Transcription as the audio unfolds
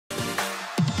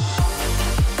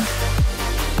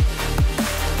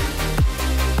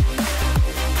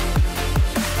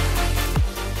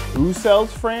Who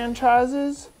sells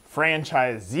franchises?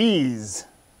 Franchisees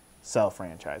sell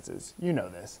franchises. You know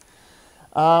this.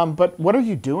 But what are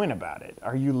you doing about it?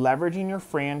 Are you leveraging your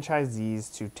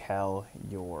franchisees to tell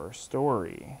your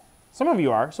story? Some of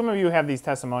you are. Some of you have these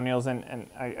testimonials, and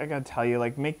I gotta tell you,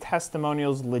 like, make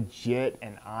testimonials legit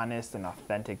and honest and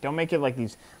authentic. Don't make it like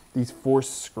these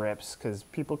forced scripts, because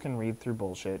people can read through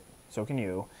bullshit. So can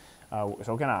you.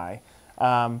 So can I.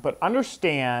 But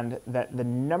understand that the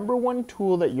number one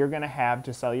tool that you're going to have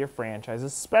to sell your franchise,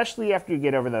 especially after you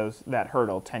get over that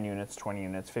hurdle, 10 units, 20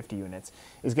 units, 50 units,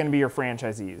 is going to be your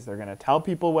franchisees. They're going to tell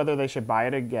people whether they should buy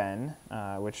it again,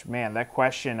 which, man, that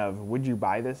question of would you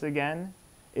buy this again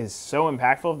is so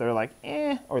impactful. If they're like,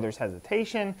 or there's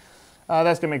hesitation,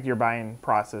 that's going to make your buying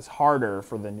process harder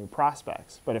for the new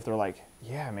prospects. But if they're like,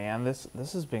 yeah, man, this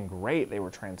has been great. They were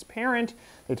transparent.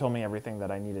 They told me everything that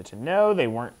I needed to know. They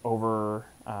weren't over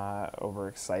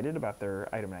excited about their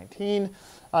item 19.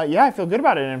 Yeah, I feel good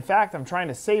about it. And in fact, I'm trying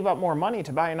to save up more money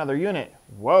to buy another unit.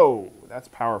 Whoa, that's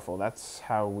powerful. That's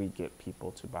how we get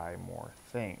people to buy more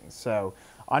things. So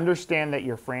understand that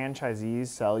your franchisees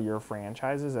sell your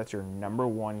franchises. That's your number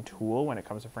one tool when it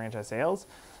comes to franchise sales.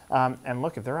 And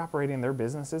look, if they're operating their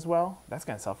businesses well, that's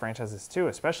going to sell franchises too,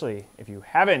 especially if you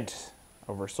haven't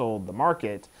oversold the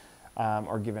market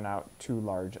or given out too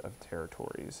large of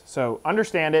territories. So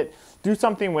understand it, do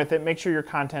something with it, make sure your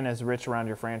content is rich around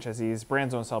your franchisees.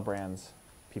 Brands don't sell brands,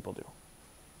 people do.